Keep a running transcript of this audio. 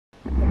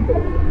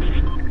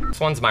This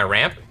one's my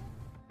ramp.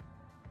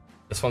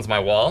 This one's my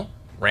wall.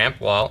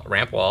 Ramp, wall,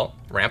 ramp, wall,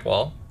 ramp,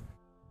 wall.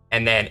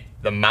 And then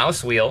the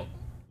mouse wheel,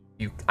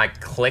 I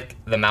click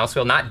the mouse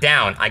wheel, not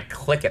down, I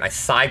click it, I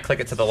side click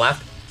it to the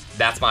left.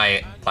 That's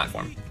my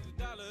platform.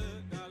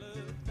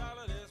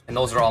 And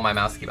those are all my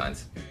mouse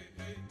keybinds.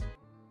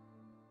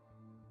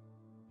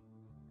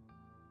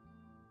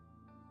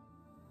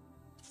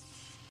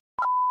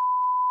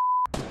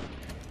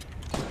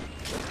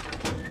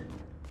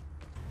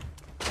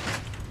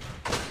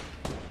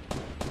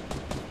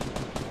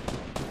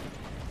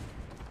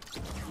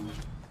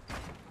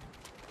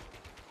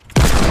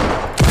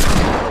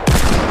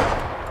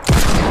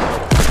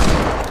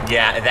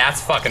 Yeah,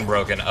 that's fucking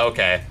broken.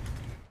 Okay.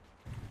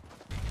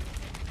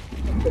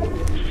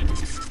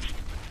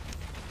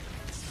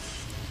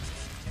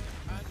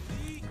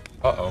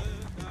 Uh-oh.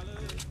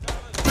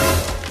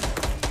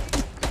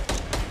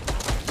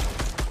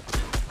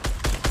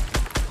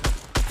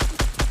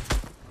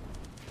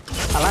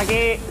 I like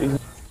it.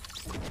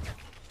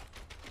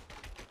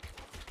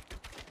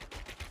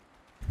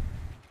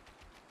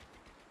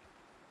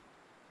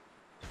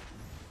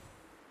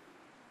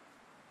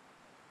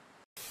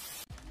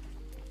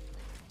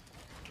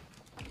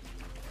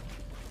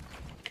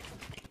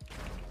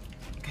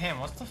 Damn,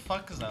 what the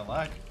fuck is that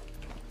lag?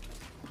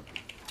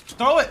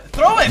 Throw it!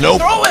 Throw it! Nope.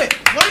 Throw it!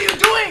 What are you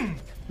doing?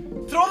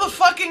 Throw the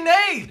fucking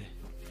nade!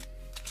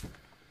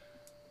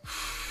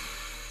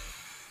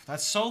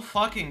 That's so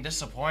fucking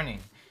disappointing.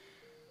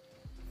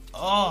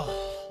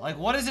 Oh, like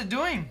what is it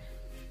doing?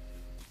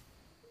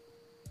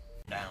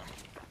 Down.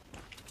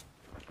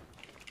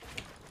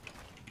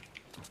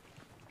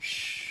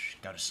 Shh,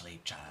 go to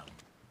sleep, child.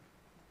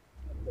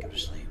 Go to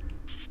sleep.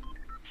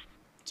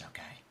 It's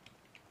okay.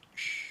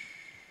 Shh.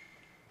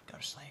 Go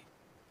to sleep.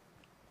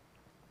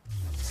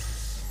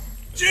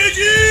 GG!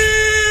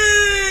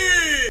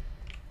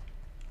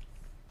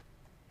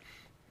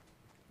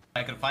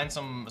 I could find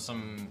some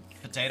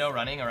potato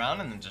running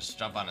around and then just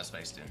jump on his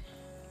face, dude.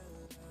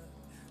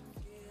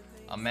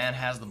 A man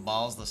has the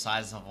balls the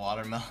size of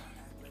watermelon.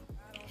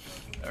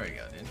 There we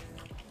go, dude.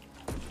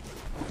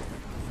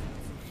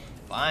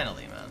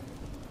 Finally, man.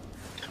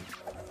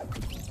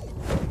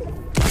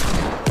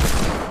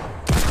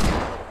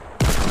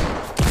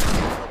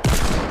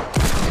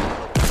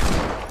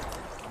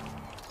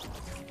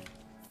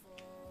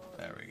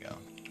 There we go.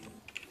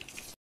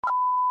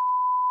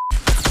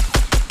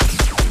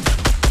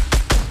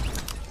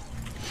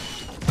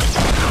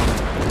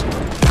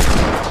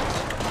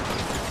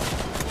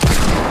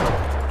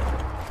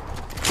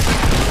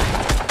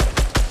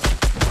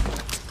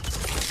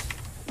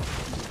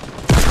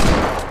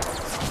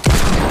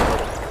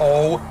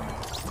 Oh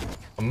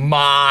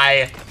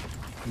my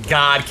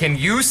God, can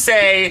you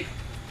say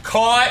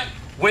caught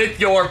with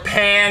your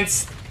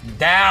pants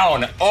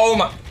down? Oh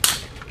my.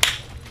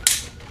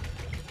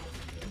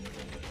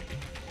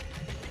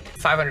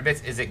 500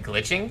 bits, is it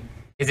glitching?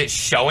 Is it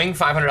showing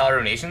 $500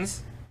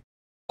 donations?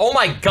 Oh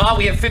my God,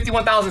 we have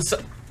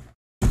 51,000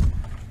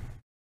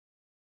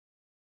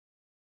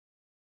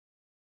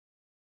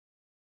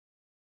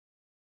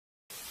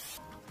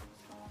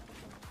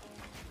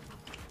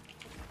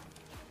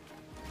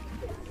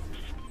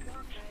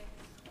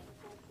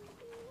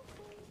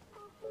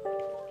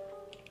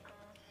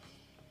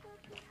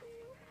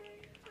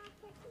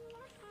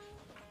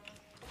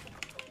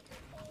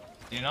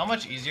 Do you know how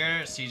much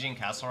easier sieging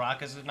Castle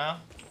Rock is now?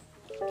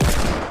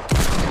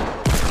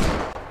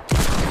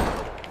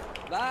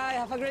 Bye,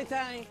 have a great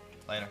time.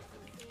 Later.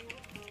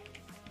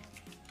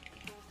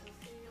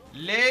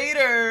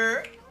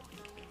 Later!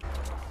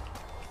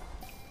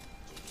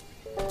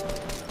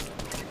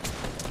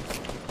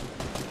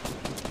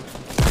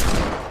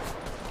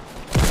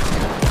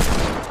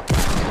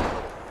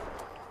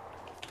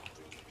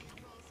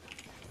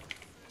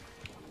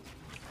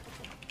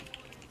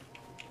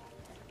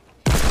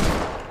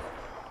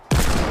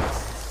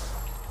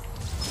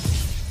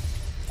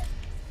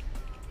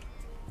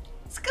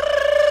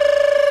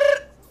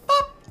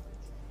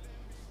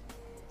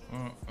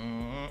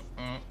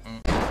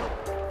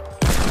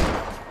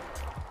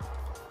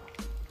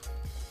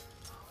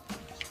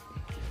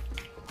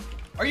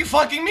 Are you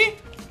fucking me?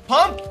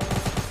 Pump!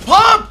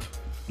 Pump!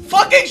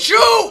 Fucking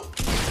shoot!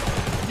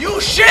 You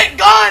shit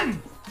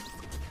gun!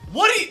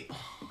 What are you...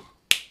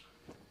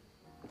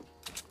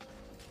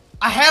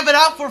 I have it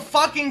out for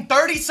fucking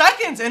 30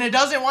 seconds and it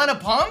doesn't want to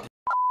pump?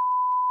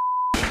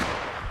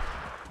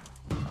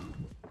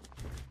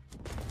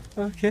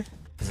 Okay.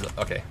 This is,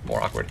 okay,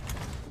 more awkward.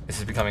 This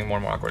is becoming more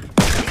and more awkward.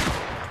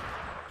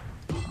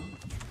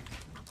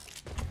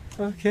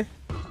 Okay.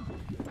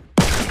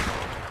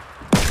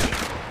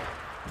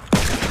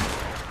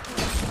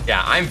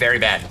 Yeah, I'm very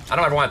bad. I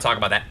don't ever want to talk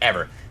about that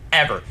ever.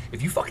 Ever.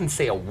 If you fucking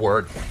say a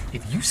word,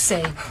 if you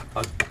say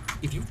a,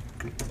 if you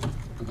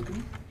look at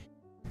me,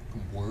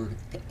 a word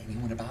to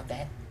anyone about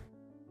that,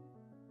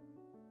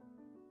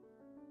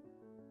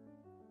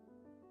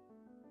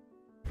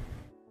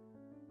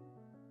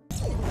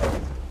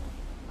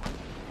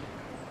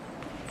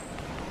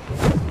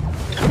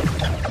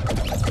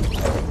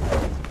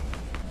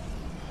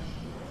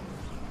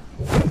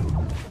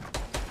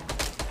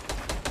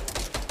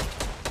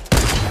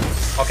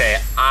 Okay,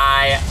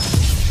 I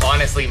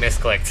honestly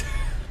misclicked.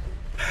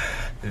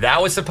 That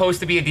was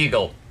supposed to be a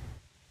deagle.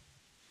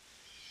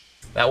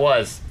 That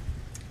was.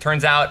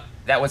 Turns out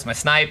that was my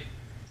snipe.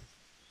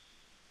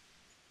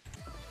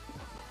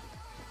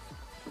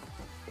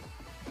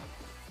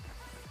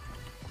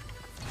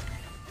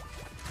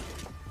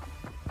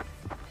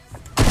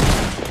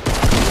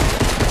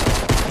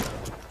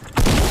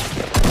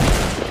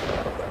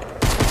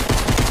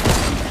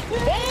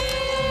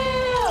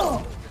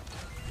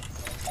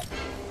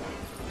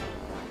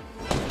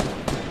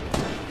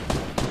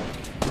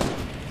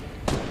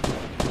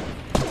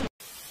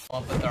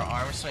 Well, put their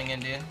arm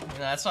swinging, dude. You know,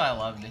 that's what I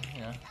love, dude.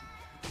 You know,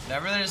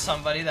 whenever there's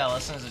somebody that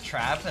listens to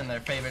trap and their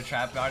favorite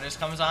trap artist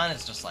comes on,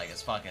 it's just like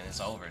it's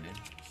over, dude.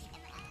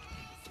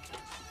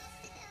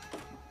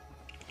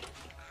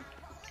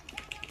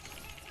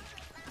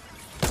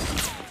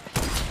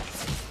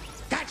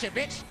 Gotcha,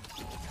 bitch.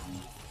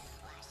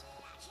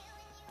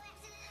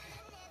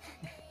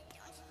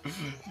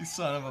 You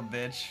son of a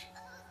bitch.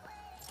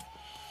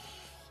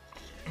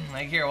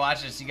 Like, here,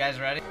 watch this. You guys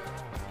ready?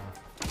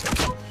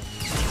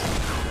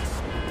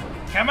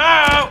 Come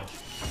out!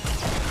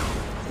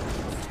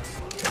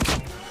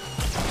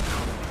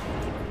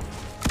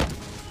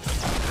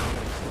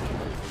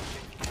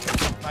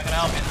 Not gonna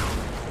help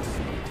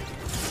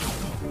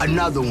you.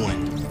 Another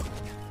one.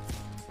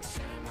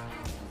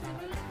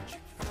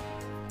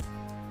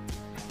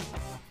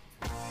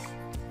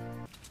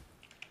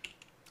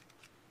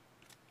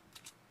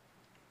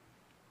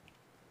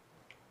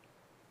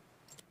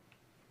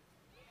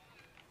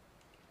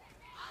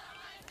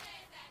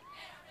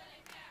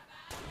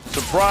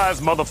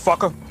 Surprise,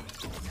 motherfucker.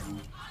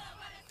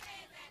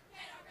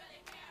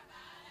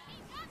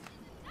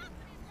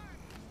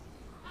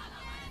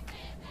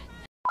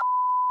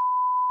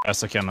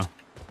 Yes, I can though.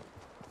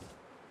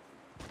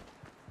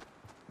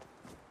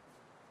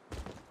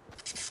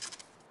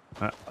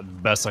 The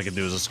best I can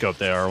do is a scope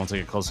the AR once I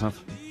get close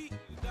enough.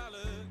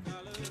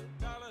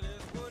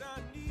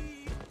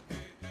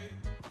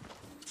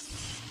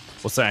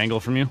 What's the angle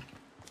from you?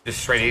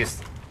 Just straight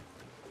east.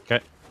 Okay.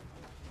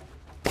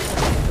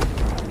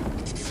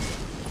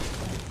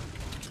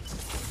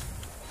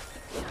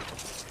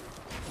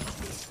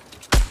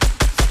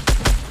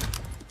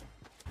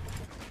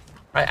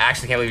 I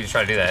actually can't believe you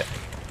tried to do that.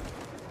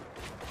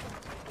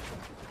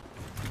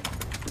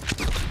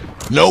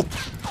 Nope.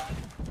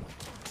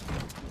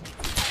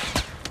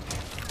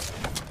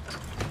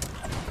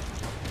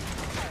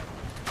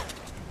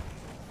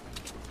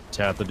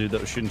 Tap the dude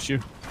that was shooting at you.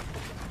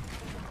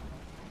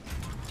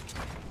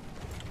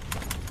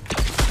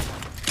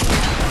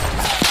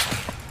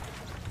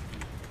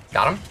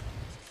 Got him.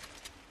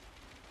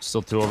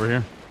 Still two over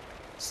here.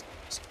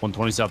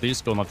 120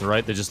 southeast, going left to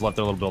right. They just left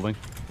their little building.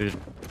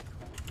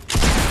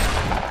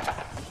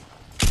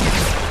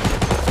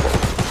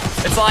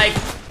 It's like,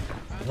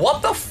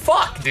 what the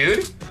fuck,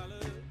 dude?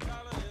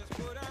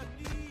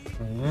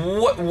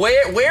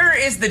 Where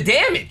is the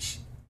damage?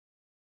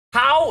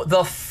 How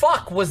the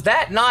fuck was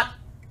that not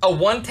a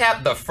one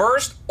tap the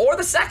first or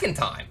the second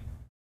time?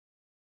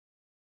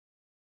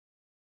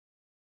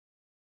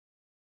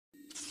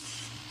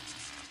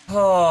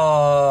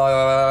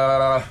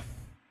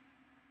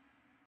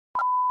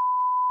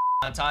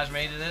 Montage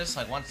made to this,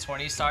 like once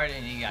 20 started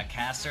and you got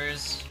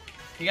casters.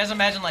 You guys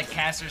imagine like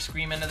casters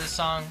screaming to this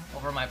song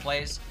over my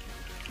place?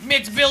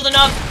 Mitt's building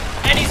up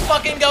and he's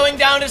fucking going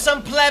down to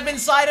some pleb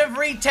inside of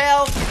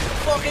retail.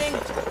 Fucking,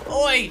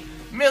 oi,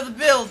 Mitt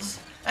builds.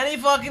 And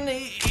he's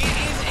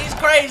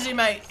crazy,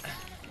 mate.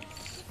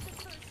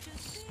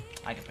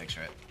 I can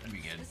picture it, that'd be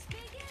good.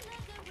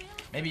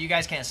 Maybe you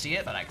guys can't see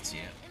it, but I can see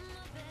it.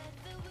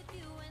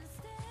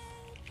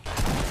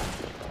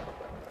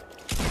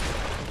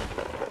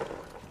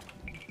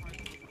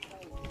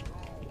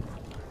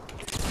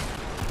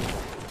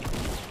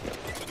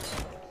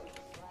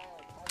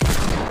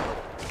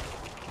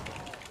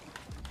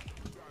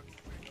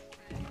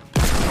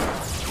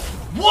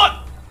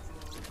 What?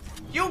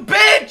 You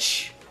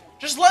bitch!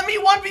 Just let me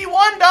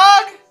 1v1,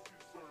 dog!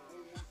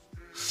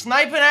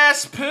 Sniping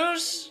ass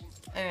poos?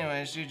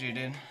 Anyways, GG,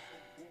 dude.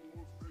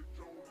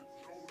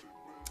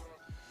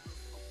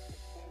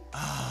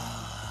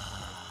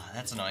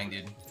 That's annoying,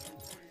 dude.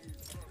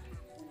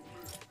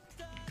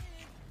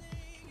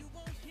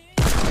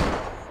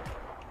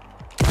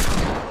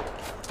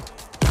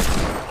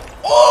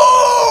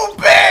 Oh,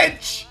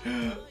 bitch!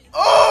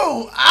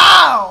 Oh,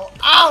 ow!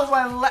 Ow,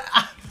 my leg!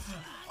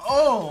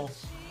 Oh!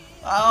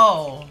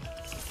 Oh!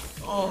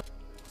 Oh!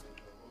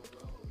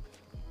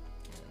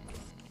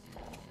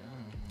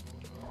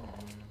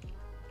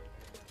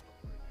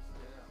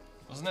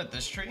 Wasn't it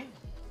this tree?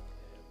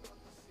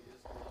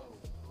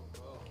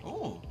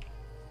 Ooh!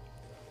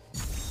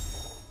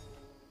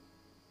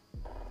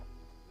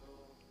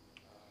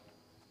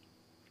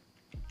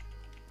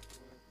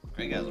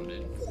 Great gasm,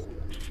 dude.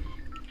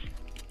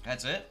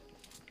 That's it?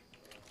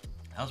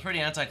 That was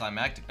pretty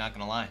anticlimactic, not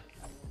gonna lie.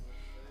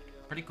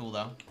 Pretty cool,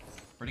 though.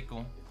 Pretty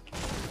cool.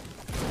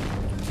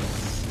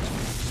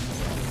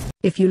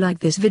 If you like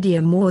this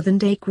video more than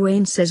Dake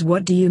Wayne says,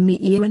 what do you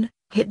mean, Ewan?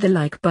 Hit the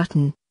like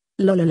button.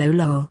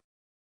 Lolololol.